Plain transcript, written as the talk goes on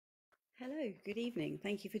Hello, good evening.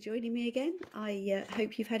 Thank you for joining me again. I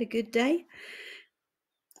hope you've had a good day.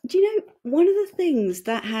 Do you know, one of the things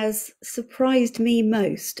that has surprised me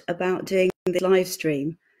most about doing the live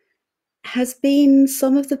stream has been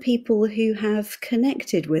some of the people who have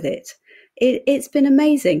connected with it. It's been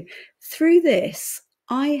amazing. Through this,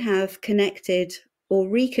 I have connected or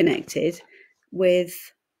reconnected with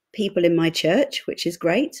people in my church, which is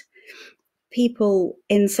great, people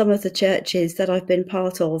in some of the churches that I've been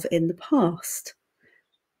part of in the past,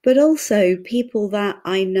 but also people that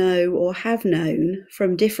I know or have known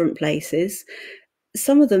from different places,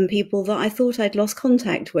 some of them people that I thought I'd lost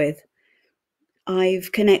contact with.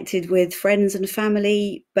 I've connected with friends and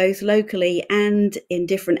family, both locally and in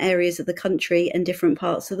different areas of the country and different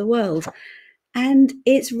parts of the world. And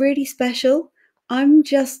it's really special. I'm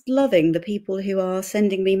just loving the people who are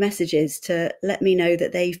sending me messages to let me know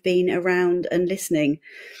that they've been around and listening.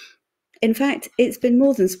 In fact, it's been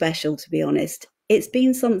more than special, to be honest. It's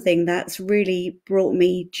been something that's really brought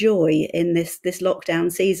me joy in this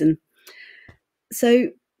lockdown season. So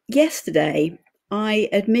yesterday, I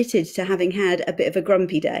admitted to having had a bit of a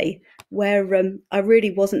grumpy day where I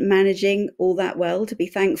really wasn't managing all that well to be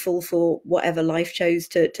thankful for whatever life chose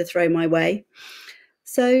to throw my way.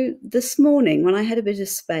 So this morning, when I had a bit of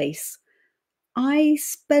space, I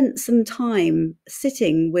spent some time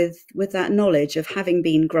sitting with that knowledge of having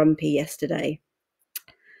been grumpy yesterday,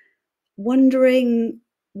 wondering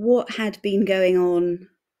what had been going on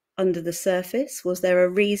under the surface. Was there a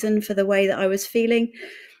reason for the way that I was feeling?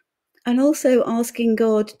 And also asking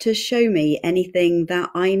God to show me anything that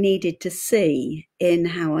I needed to see in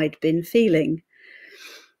how I'd been feeling.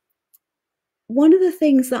 One of the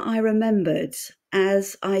things that I remembered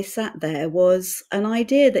as I sat there was an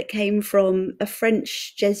idea that came from a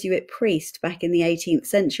French Jesuit priest back in the 18th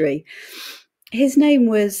century. His name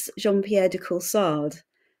was Jean-Pierre de Caussade,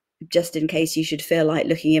 just in case you should feel like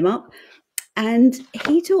looking him up. And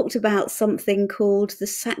he talked about something called the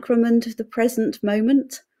sacrament of the present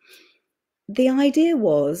moment. The idea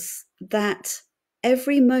was that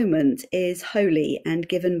every moment is holy and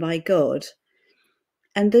given by God,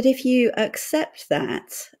 and that if you accept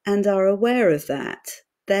that and are aware of that,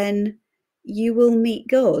 then you will meet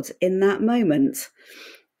God in that moment.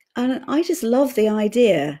 And I just love the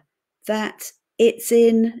idea that it's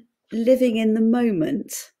in living in the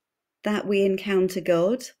moment that we encounter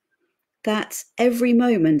God, that every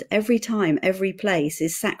moment, every time, every place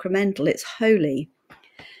is sacramental, it's holy.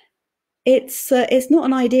 It's not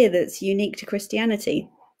an idea that's unique to Christianity.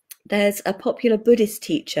 There's a popular Buddhist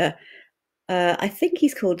teacher, I think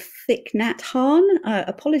he's called Thich Nhat Hanh.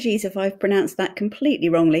 Apologies if I've pronounced that completely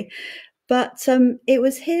wrongly. But it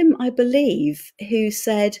was him, I believe, who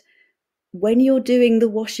said, when you're doing the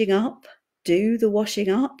washing up, do the washing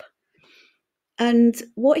up. And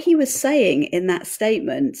what he was saying in that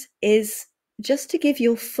statement is just to give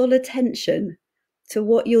your full attention to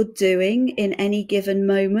what you're doing in any given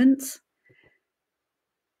moment,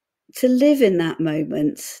 to live in that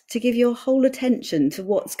moment, to give your whole attention to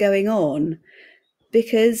what's going on,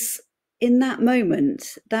 because in that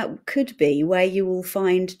moment, that could be where you will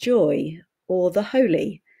find joy or the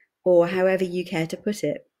holy, or however you care to put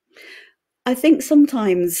it. I think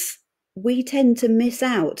sometimes we tend to miss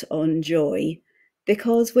out on joy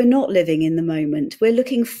because we're not living in the moment. We're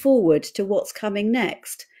looking forward to what's coming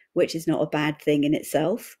next, which is not a bad thing in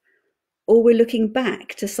itself. Or we're looking back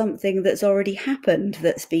to something that's already happened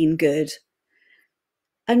that's been good.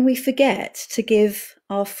 And we forget to give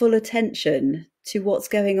our full attention to what's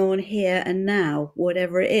going on here and now,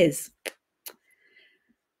 whatever it is.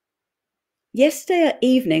 Yesterday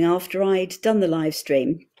evening, after I'd done the live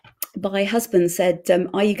stream, my husband said,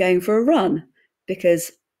 are you going for a run?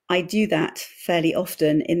 Because I do that fairly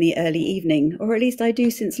often in the early evening, or at least I do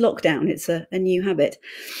since lockdown. It's a new habit.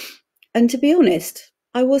 And to be honest,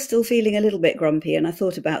 I was still feeling a little bit grumpy and I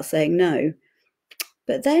thought about saying no.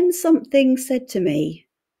 But then something said to me,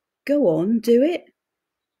 go on, do it.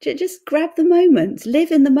 Just grab the moment,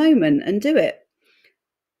 live in the moment and do it.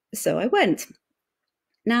 So I went.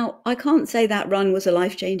 Now, I can't say that run was a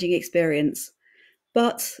life-changing experience,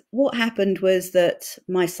 but what happened was that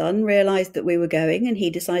my son realised that we were going and he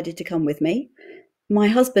decided to come with me. My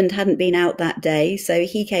husband hadn't been out that day, so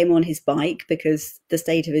he came on his bike because the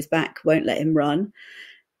state of his back won't let him run.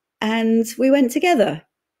 And we went together,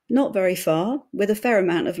 not very far, with a fair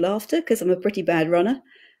amount of laughter because I'm a pretty bad runner.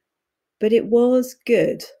 But it was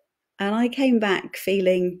good. And I came back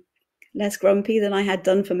feeling less grumpy than I had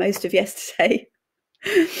done for most of yesterday.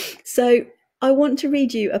 So I want to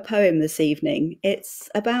read you a poem this evening. It's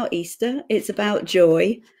about Easter, it's about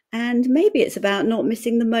joy, and maybe it's about not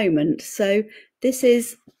missing the moment. So This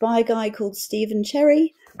is by a guy called Stephen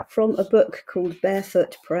Cherry from a book called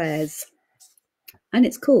Barefoot Prayers, and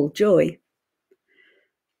it's called Joy.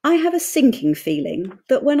 I have a sinking feeling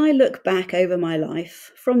that when I look back over my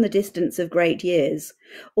life from the distance of great years,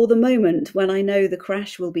 or the moment when I know the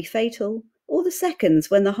crash will be fatal, or the seconds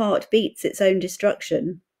when the heart beats its own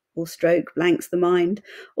destruction, or stroke blanks the mind,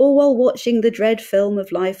 or while watching the dread film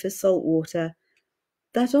of life as salt water,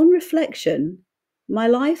 that on reflection, my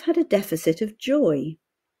life had a deficit of joy.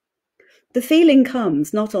 The feeling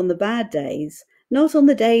comes not on the bad days, not on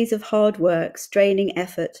the days of hard work, straining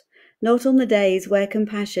effort, not on the days where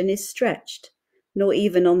compassion is stretched, nor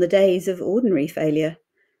even on the days of ordinary failure.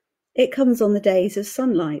 It comes on the days of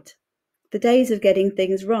sunlight, the days of getting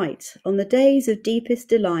things right, on the days of deepest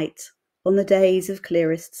delight, on the days of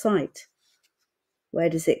clearest sight. Where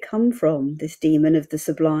does it come from, this demon of the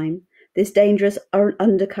sublime, this dangerous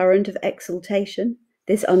undercurrent of exaltation,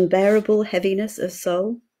 this unbearable heaviness of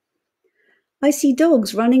soul? I see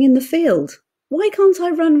dogs running in the field. Why can't I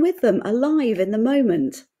run with them, alive in the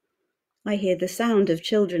moment? I hear the sound of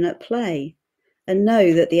children at play, and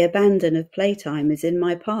know that the abandon of playtime is in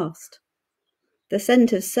my past. The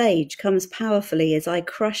scent of sage comes powerfully as I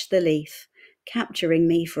crush the leaf, capturing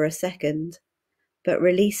me for a second, but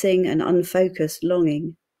releasing an unfocused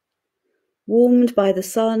longing. Warmed by the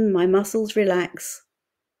sun, my muscles relax,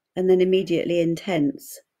 and then immediately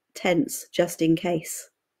tense just in case.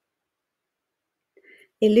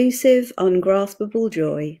 Elusive, ungraspable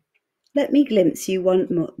joy, let me glimpse you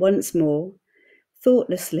once more,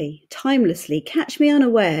 thoughtlessly, timelessly, catch me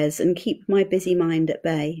unawares and keep my busy mind at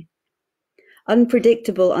bay.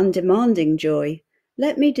 Unpredictable, undemanding joy,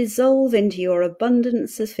 let me dissolve into your abundant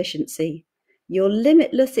sufficiency, your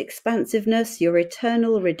limitless expansiveness, your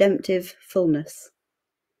eternal redemptive fullness.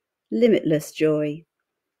 Limitless joy,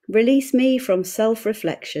 release me from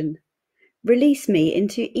self-reflection, release me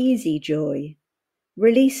into easy joy,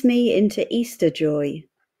 release me into Easter joy,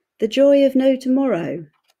 the joy of no tomorrow,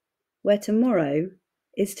 where tomorrow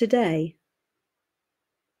is today.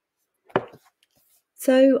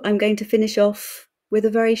 So I'm going to finish off with a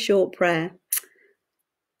very short prayer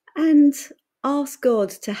and ask God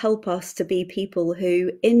to help us to be people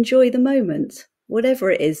who enjoy the moment,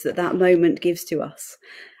 whatever it is that that moment gives to us.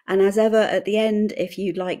 And as ever, at the end, if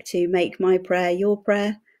you'd like to make my prayer your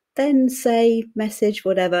prayer, then say, message,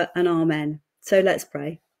 whatever, and amen. So let's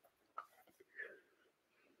pray.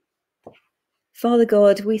 Father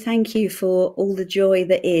God, we thank you for all the joy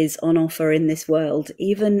that is on offer in this world,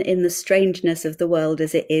 even in the strangeness of the world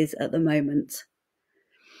as it is at the moment.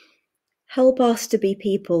 Help us to be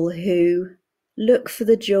people who look for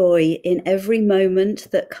the joy in every moment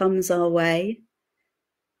that comes our way.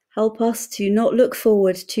 Help us to not look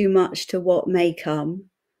forward too much to what may come,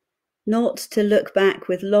 not to look back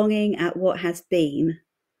with longing at what has been,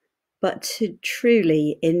 but to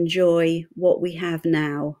truly enjoy what we have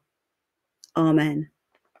now. Amen.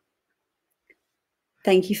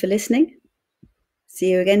 Thank you for listening.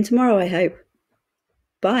 See you again tomorrow, I hope.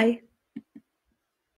 Bye.